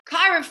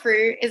Cara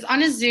Fru is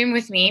on a Zoom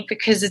with me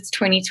because it's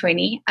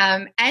 2020,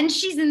 and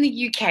she's in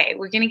the UK.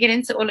 We're going to get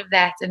into all of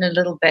that in a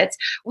little bit.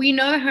 We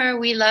know her,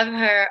 we love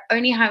her.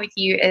 Only High With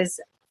You is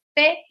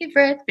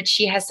favorite, but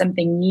she has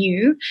something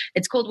new.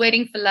 It's called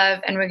Waiting for Love,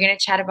 and we're going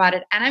to chat about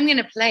it, and I'm going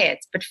to play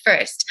it. But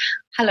first,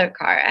 hello,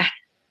 Cara.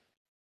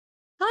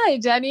 Hi,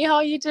 Danny. How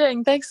are you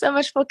doing? Thanks so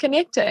much for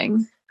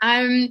connecting.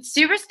 I'm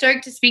super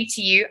stoked to speak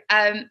to you.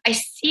 I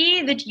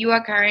see that you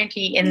are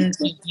currently in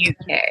the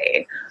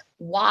UK.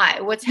 Why?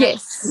 What's happening?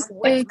 Yes,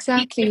 What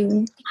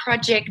exactly.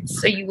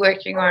 projects are you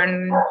working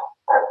on?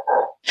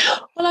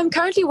 Well, I'm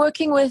currently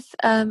working with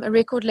a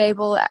record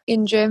label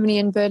in Germany,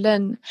 in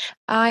Berlin.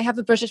 I have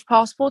a British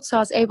passport, so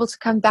I was able to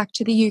come back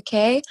to the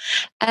UK.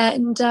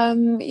 And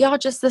yeah,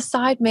 just the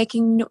side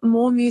making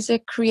more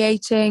music,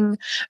 creating,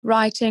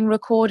 writing,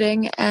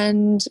 recording,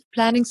 and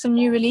planning some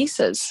new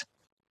releases.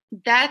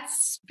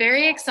 That's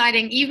very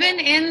exciting. Even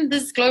in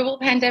this global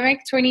pandemic,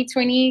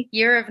 2020,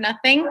 year of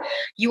nothing,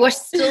 you are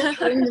still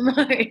doing the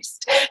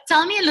most.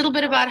 Tell me a little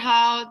bit about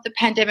how the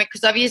pandemic,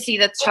 because obviously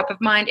that's top of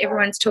mind.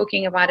 Everyone's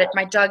talking about it.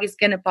 My dog is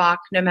going to bark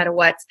no matter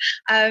what.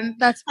 Um,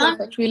 That's tell,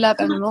 perfect. We love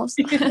animals.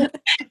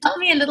 tell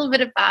me a little bit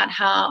about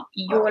how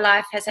your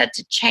life has had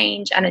to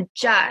change and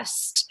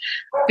adjust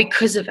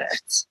because of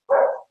it.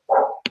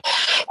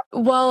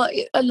 Well,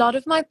 a lot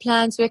of my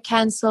plans were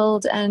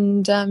cancelled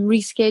and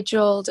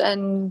rescheduled,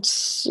 and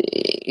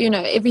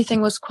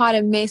everything was quite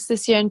a mess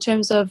this year in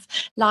terms of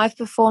live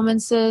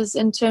performances,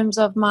 in terms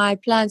of my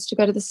plans to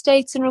go to the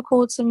States and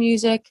record some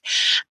music.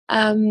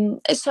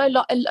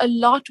 So a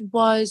lot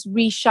was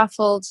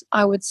reshuffled,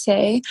 I would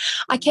say.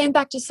 I came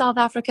back to South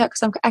Africa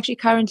because I'm actually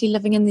currently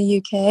living in the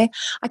UK.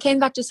 I came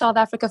back to South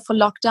Africa for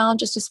lockdown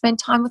just to spend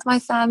time with my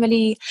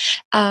family.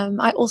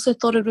 I also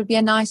thought it would be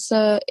a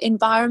nicer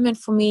environment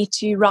for me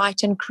to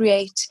write and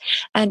create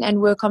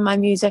and work on my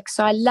music.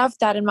 So I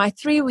loved that. In my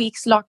 3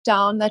 weeks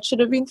lockdown, that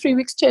should have been 3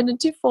 weeks turned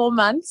into 4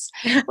 months,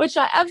 which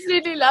I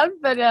absolutely loved.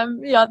 But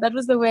yeah, that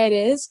was the way it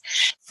is.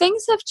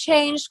 Things have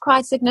changed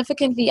quite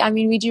significantly. I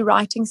mean, we do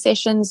writing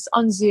sessions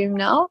on Zoom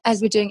now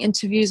as we're doing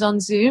interviews on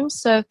Zoom.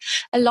 So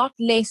a lot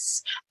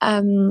less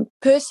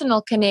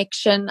personal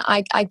connection,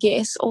 I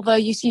guess, although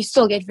you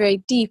still get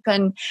very deep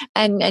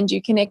and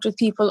you connect with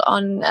people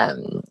on,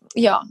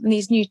 in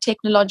these new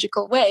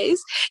technological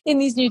ways,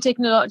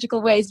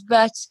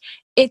 but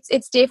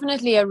it's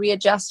definitely a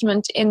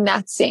readjustment in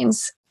that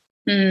sense.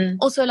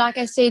 Also, like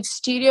I said,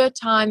 studio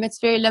time, it's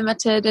very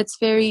limited. It's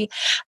very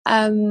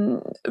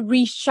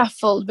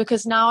reshuffled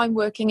because now I'm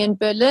working in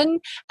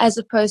Berlin as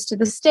opposed to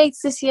the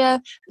States this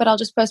year, but I'll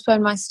just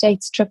postpone my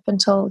States trip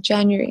until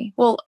January.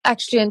 Well,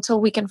 actually,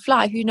 until we can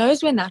fly. Who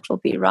knows when that will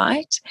be,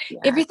 right? Yeah.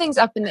 Everything's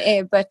up in the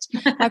air, but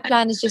my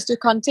plan is just to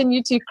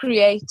continue to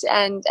create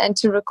and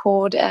to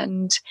record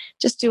and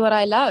just do what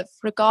I love,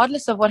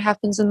 regardless of what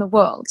happens in the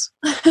world.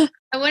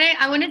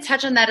 I want to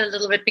touch on that a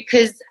little bit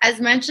because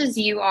as much as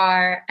you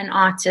are an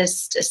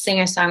artist, a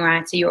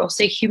singer-songwriter, you're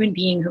also a human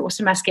being who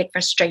also must get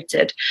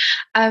frustrated.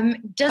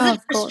 Does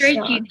it frustrate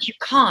you that you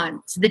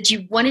can't, that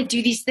you want to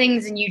do these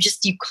things and you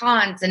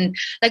can't? And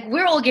like,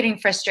 we're all getting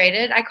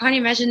frustrated. I can't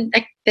imagine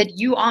that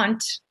you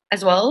aren't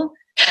as well.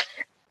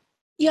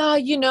 Yeah,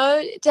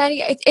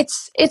 Danny, it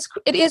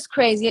is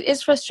crazy. It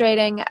is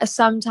frustrating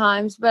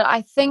sometimes, but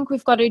I think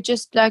we've got to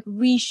just like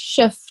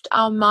reshift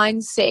our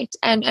mindset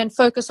and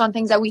focus on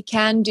things that we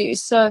can do.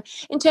 So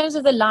in terms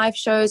of the live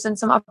shows and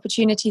some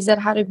opportunities that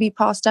had to be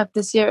passed up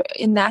this year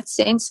in that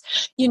sense,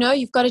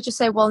 you've got to just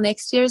say, well,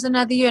 next year is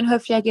another year and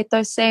hopefully I get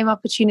those same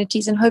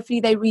opportunities and hopefully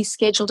they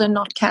rescheduled and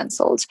not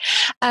cancelled.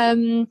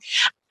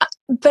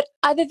 But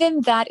other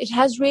than that, it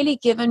has really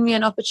given me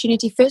an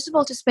opportunity, first of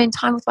all, to spend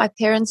time with my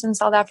parents in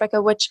South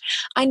Africa, which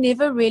I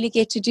never really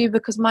get to do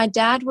because my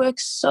dad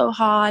works so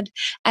hard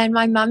and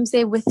my mum's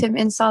there with him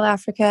in South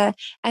Africa.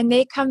 And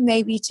they come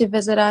maybe to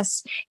visit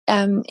us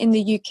in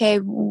the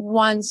UK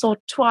once or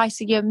twice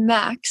a year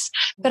max.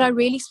 But I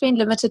really spend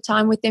limited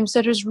time with them. So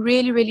it was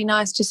really, really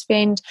nice to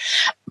spend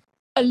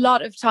a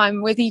lot of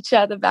time with each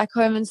other back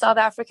home in South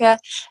Africa.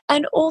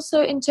 And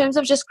also in terms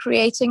of just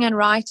creating and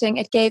writing,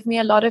 it gave me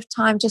a lot of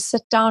time to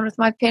sit down with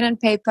my pen and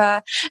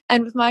paper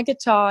and with my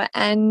guitar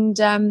and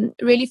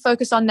really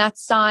focus on that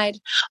side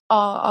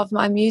of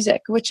my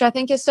music, which I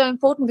think is so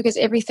important because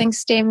everything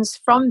stems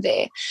from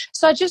there.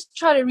 So I just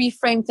try to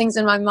reframe things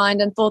in my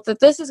mind and thought that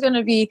this is going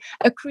to be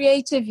a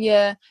creative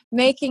year,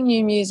 making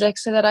new music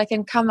so that I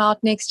can come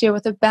out next year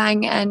with a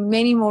bang and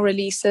many more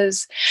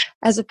releases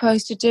as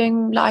opposed to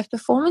doing live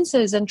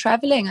performances and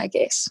traveling, I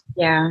guess.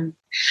 Yeah.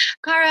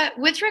 Cara,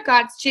 with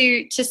regards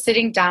to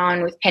sitting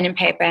down with pen and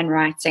paper and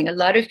writing, a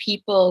lot of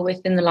people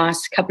within the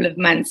last couple of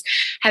months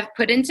have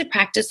put into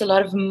practice a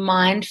lot of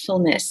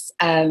mindfulness,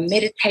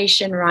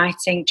 meditation,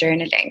 writing,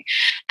 journaling.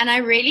 And I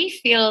really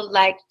feel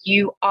like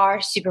you are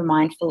super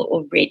mindful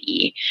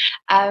already.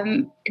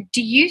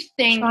 Do you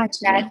think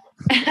that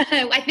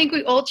I think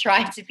we all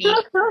try to be,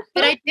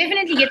 but I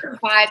definitely get the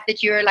vibe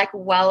that you're like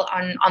well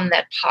on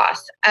that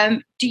path.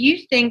 Do you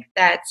think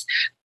that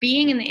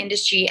being in the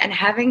industry and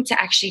having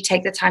to actually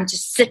take the time to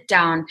sit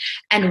down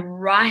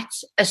and write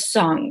a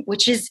song,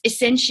 which is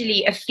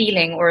essentially a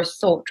feeling or a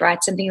thought,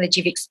 right? Something that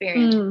you've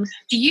experienced.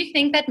 Do you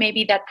think that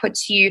maybe that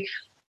puts you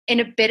in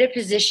a better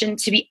position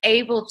to be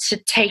able to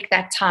take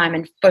that time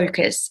and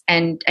focus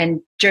and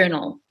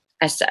journal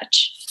as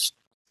such?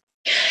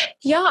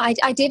 Yeah,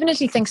 I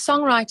definitely think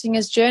songwriting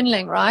is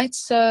journaling, right?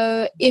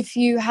 So if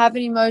you have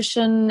an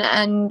emotion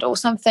or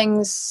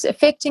something's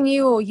affecting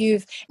you, or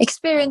you've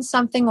experienced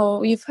something,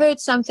 or you've heard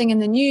something in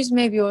the news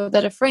maybe, or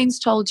that a friend's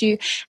told you,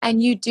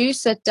 and you do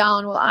sit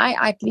down, well, I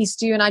at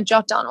least do, and I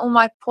jot down all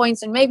my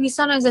points, and maybe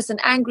sometimes it's an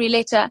angry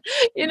letter,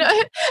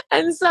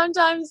 and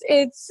sometimes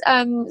it's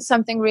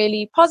something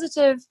really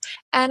positive.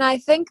 And I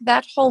think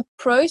that whole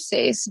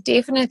process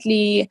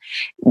definitely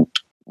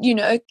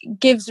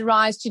gives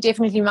rise to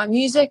definitely my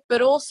music,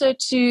 but also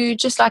to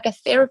just like a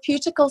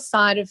therapeutical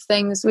side of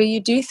things, where you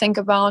do think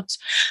about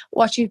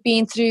what you've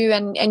been through,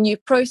 and you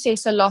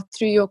process a lot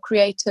through your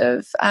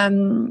creative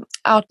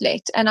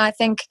outlet. And I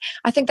think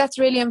that's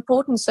really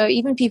important. So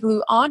even people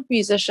who aren't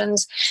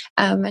musicians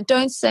and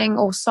don't sing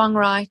or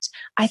songwrite,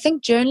 I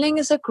think journaling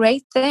is a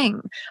great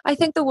thing. I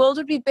think the world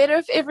would be better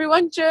if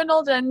everyone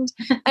journaled and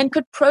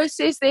could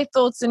process their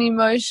thoughts and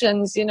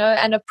emotions,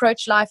 and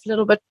approach life a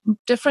little bit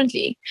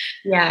differently.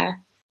 Yeah,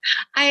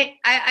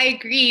 I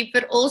agree,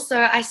 but also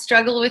I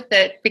struggle with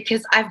it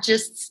because I've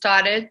just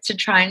started to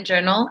try and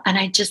journal, and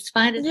I just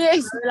find it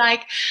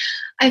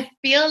I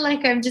feel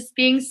like I'm just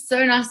being so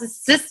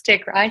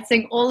narcissistic,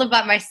 writing all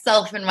about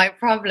myself and my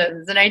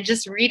problems, and I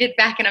just read it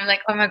back and I'm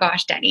like, oh my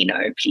gosh, Danny, no,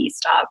 please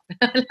stop.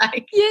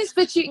 Yes,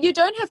 but you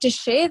don't have to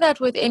share that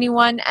with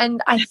anyone.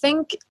 And I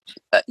think,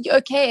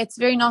 okay, it's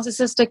very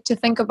narcissistic to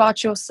think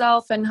about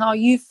yourself and how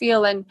you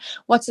feel and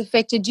what's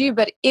affected you.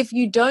 But if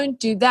you don't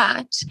do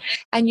that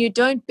and you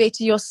don't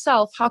better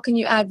yourself, how can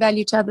you add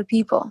value to other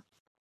people?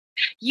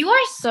 You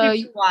are so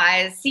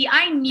wise. See,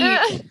 I knew.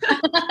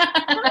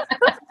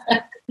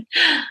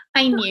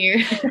 I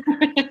knew.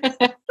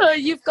 So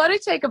you've got to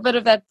take a bit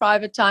of that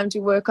private time to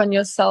work on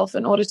yourself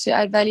in order to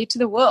add value to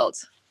the world.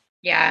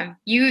 Yeah,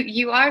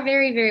 you are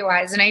very, very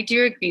wise, and I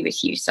do agree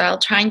with you. So I'll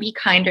try and be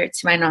kinder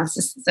to my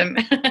narcissism.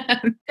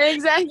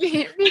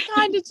 Exactly. Be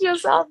kinder to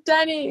yourself,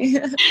 Danny.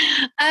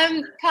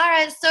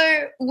 Cara,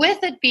 so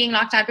with it being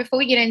locked down, before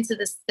we get into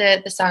this,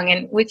 the song,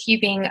 and with you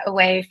being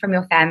away from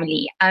your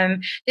family,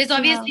 there's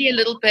obviously a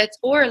little bit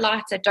or a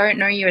lot that don't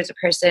know you as a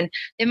person.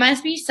 There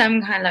must be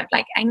some kind of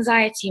like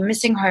anxiety,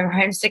 missing home,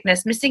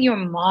 homesickness, missing your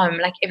mom.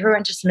 Like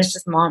everyone just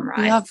misses mom,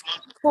 right? Yeah, of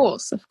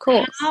course.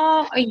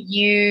 How are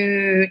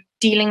you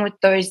dealing with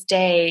those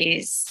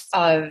days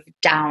of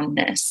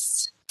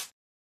downness?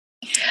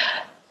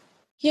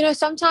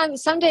 Some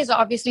days are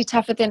obviously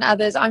tougher than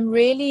others. I'm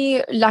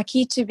really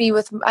lucky to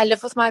I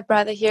live with my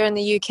brother here in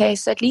the UK,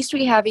 so at least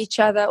we have each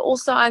other.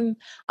 Also, I'm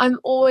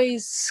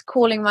always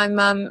calling my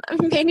mum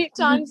many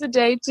times a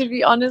day, to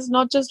be honest,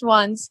 not just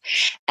once.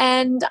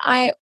 And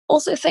I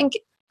also think,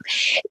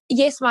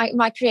 yes,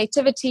 my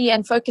creativity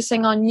and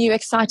focusing on new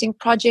exciting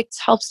projects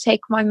helps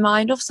take my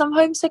mind off some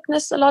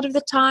homesickness a lot of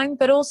the time,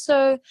 but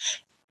also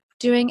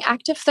doing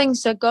active things,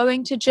 so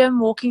going to gym,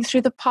 walking through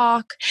the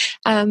park.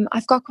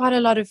 I've got quite a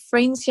lot of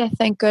friends here,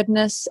 thank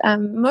goodness.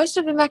 Most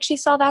of them actually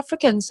South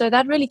African, so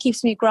that really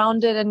keeps me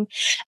grounded,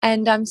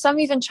 and some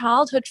even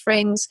childhood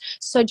friends.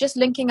 So just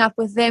linking up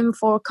with them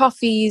for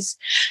coffees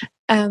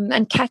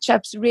and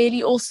catch-ups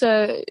really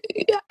also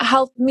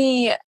help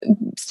me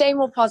stay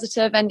more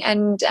positive and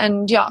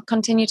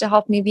continue to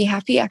help me be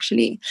happy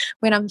actually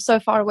when I'm so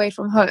far away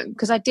from home,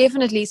 because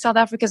South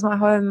Africa is my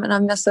home and I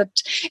miss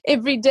it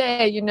every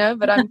day,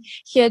 but I'm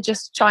here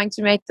just trying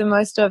to make the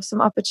most of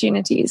some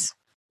opportunities.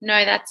 No,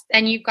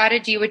 and you've got to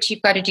do what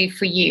you've got to do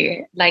for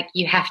you. Like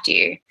you have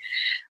to,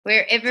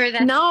 wherever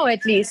that. Now,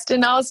 at least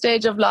in our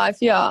stage of life,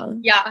 yeah.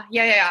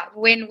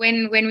 When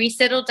we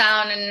settle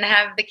down and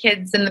have the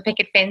kids and the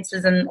picket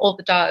fences and all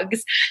the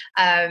dogs,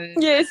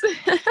 yes,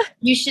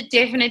 you should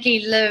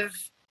definitely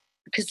live,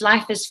 because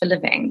life is for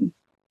living.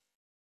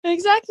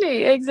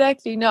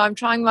 Exactly. No, I'm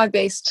trying my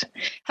best,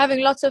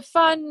 having lots of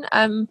fun.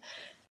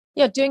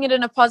 Doing it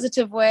in a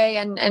positive way,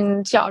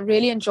 and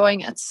really enjoying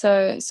it.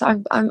 So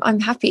I'm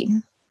happy.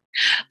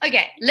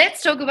 Okay,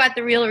 let's talk about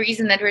the real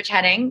reason that we're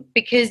chatting,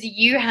 because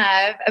you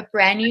have a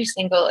brand new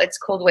single. It's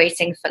called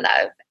Waiting for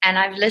Love, and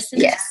I've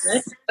listened to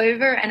it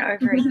over and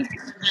over again.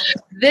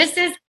 This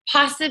is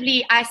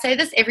possibly, I say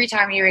this every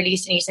time you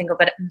release a new single,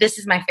 but this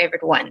is my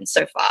favorite one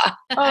so far.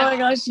 Oh my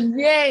gosh,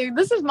 yay.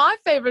 This is my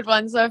favorite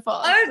one so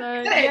far. Oh,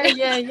 so, good.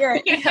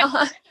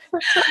 Yeah.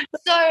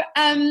 So,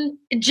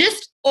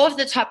 just off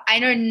the top, I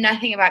know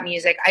nothing about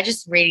music. I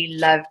just really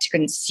love to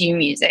consume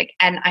music.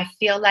 And I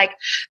feel like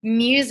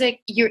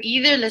music, you're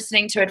either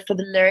listening to it for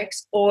the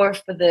lyrics or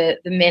for the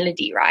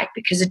melody, right?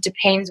 Because it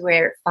depends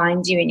where it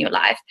finds you in your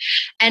life.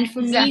 And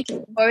for me,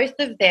 both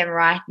of them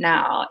right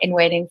now in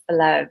Waiting for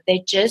Love,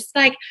 they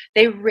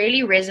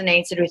really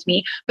resonated with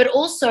me. But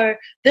also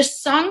the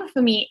song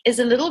for me is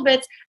a little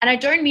bit, and I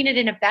don't mean it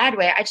in a bad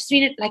way, I just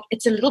mean it like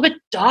it's a little bit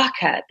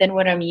darker than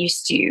what I'm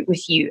used to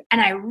with you.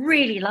 And I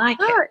really like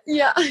it.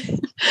 Yeah.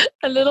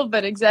 A little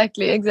bit,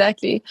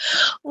 exactly.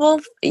 Well,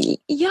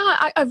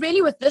 yeah, I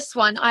really, with this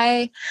one,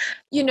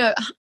 you know,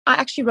 I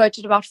actually wrote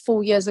it about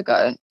 4 years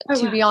ago,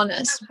 to be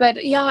honest.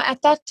 But yeah,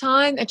 at that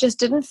time, it just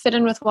didn't fit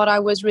in with what I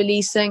was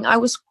releasing. I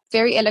was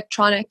very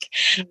electronic,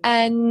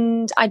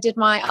 and I did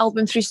my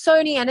album through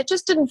Sony, and it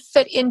just didn't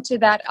fit into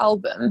that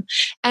album.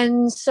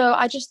 And so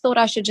I just thought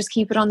I should just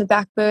keep it on the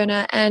back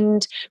burner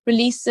and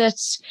release it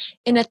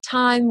in a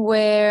time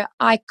where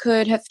I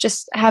could have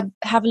just have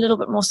a little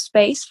bit more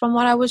space from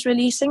what I was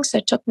releasing. So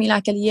it took me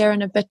like a year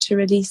and a bit to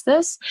release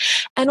this,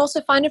 and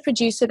also find a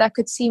producer that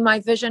could see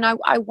my vision.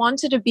 I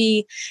wanted to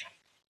be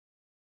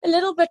a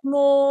little bit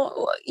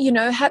more,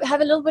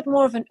 have a little bit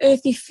more of an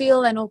earthy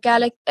feel and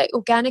organic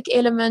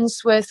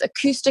elements with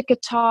acoustic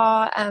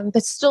guitar,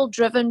 but still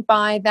driven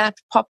by that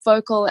pop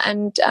vocal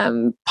and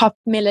pop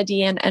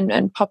melody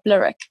and pop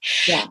lyric.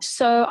 Yeah.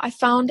 So I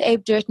found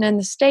Abe Durton in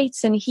the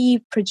States, and he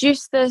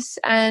produced this,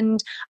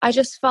 and I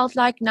just felt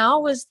like now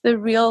was a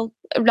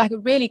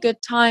really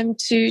good time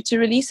to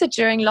release it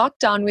during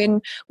lockdown, when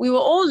we were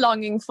all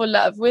longing for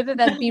love, whether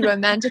that be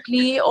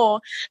romantically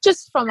or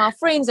just from our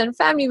friends and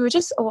family.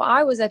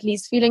 I was at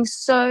least feeling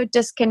so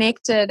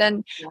disconnected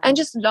and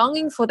just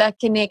longing for that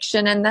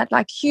connection and that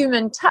like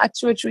human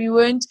touch, which we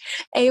weren't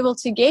able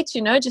to get,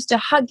 just to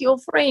hug your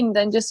friend.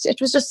 And it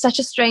was just such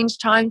a strange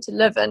time to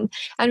live in.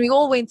 And we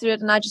all went through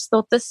it. And I just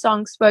thought this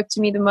song spoke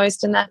to me the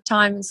most in that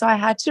time. And so I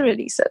had to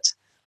release it.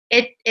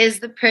 It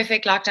is the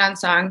perfect lockdown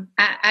song.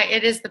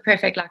 It is the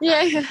perfect lockdown.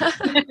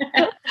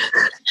 Yeah.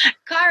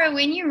 Cara,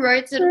 when you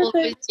wrote it all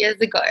those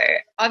years ago,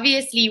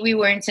 obviously we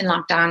weren't in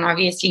lockdown.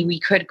 Obviously we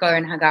could go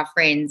and hug our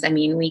friends. I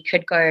mean, we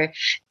could go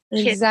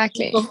kiss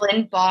people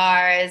in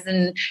bars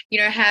and,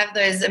 have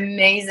those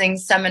amazing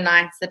summer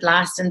nights that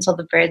last until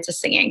the birds are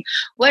singing.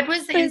 What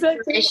was the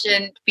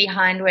inspiration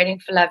behind Waiting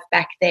for Love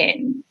back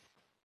then?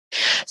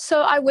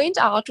 So I went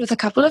out with a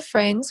couple of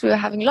friends. We were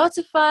having lots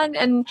of fun,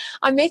 and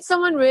I met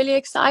someone really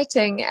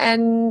exciting.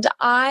 And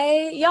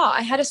I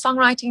had a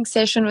songwriting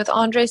session with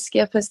Andre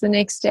Skippers the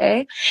next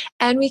day,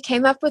 and we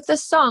came up with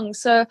this song.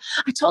 So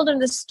I told him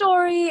the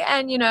story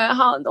and,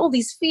 how all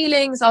these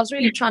feelings. I was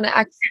really trying to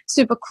act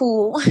super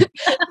cool,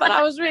 but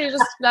I was really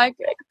just like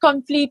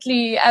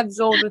completely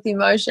absorbed with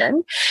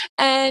emotion.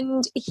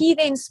 And he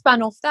then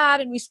spun off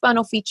that, and we spun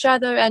off each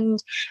other.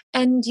 And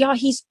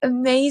he's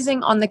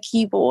amazing on the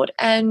keyboard.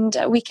 And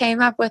we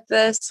came up with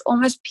this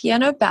almost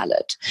piano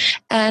ballad,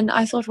 and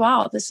I thought,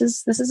 wow, this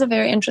is a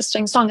very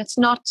interesting song. It's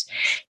not,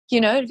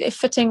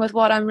 fitting with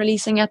what I'm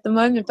releasing at the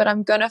moment, but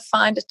I'm going to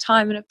find a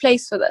time and a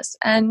place for this.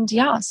 And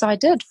so I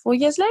did 4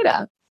 years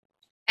later.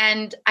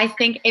 And I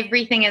think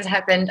everything has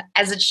happened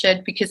as it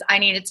should, because I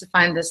needed to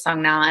find this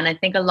song now, and I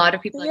think a lot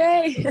of people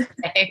are doing the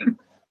same.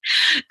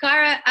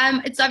 Cara,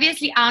 it's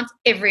obviously out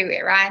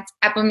everywhere, right?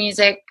 Apple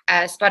Music,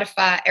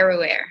 Spotify,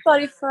 everywhere.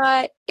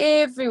 Spotify,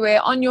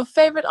 everywhere. On your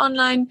favorite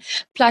online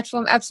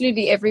platform,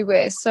 absolutely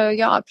everywhere. So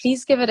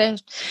please give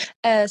it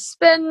a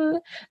spin,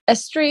 a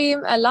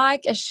stream, a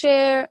like, a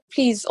share.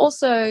 Please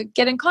also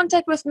get in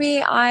contact with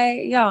me.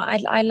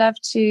 I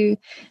love to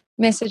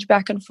message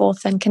back and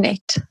forth and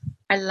connect.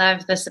 I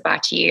love this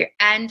about you.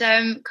 And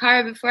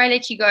Cara, before I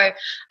let you go,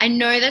 I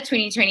know that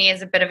 2020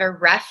 is a bit of a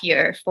rough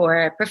year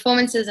for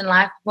performances and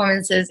live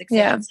performances, etc.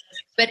 Yeah.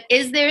 But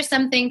is there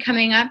something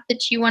coming up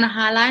that you want to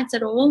highlight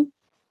at all?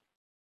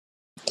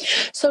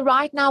 So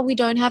right now we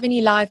don't have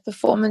any live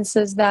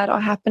performances that are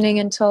happening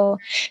until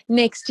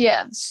next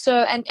year.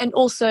 So and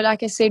also,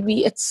 like I said,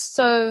 it's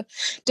so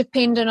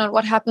dependent on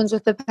what happens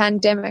with the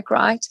pandemic,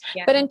 right?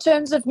 Yeah. But in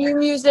terms of new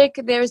music,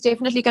 there is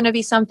definitely going to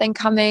be something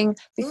coming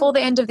before the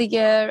end of the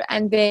year,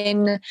 and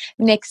then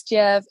next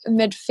year,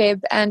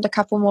 mid-Feb, and a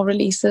couple more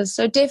releases.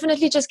 So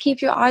definitely just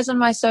keep your eyes on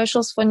my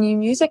socials for new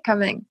music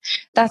coming.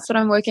 That's what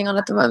I'm working on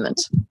at the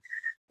moment.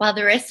 While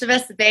the rest of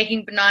us are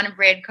baking banana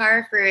bread,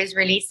 Cara Frew is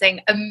releasing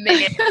 1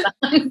 million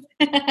songs.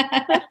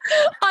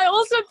 I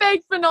also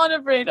baked banana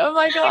bread. Oh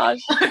my gosh.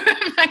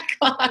 Oh my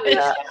gosh.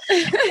 Yeah.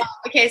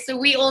 Okay, so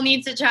we all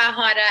need to try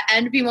harder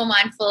and be more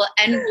mindful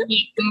and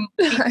be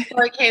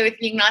okay with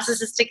being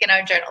narcissistic in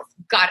our journals.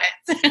 Got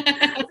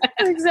it.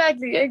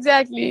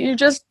 Exactly.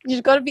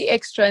 You've got to be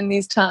extra in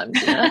these times.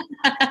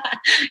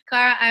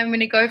 Cara, I'm going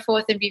to go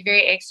forth and be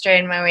very extra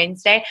in my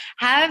Wednesday.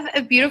 Have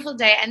a beautiful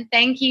day, and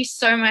thank you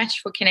so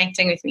much for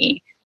connecting with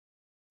me.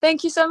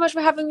 Thank you so much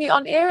for having me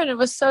on air, and it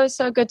was so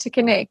good to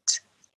connect.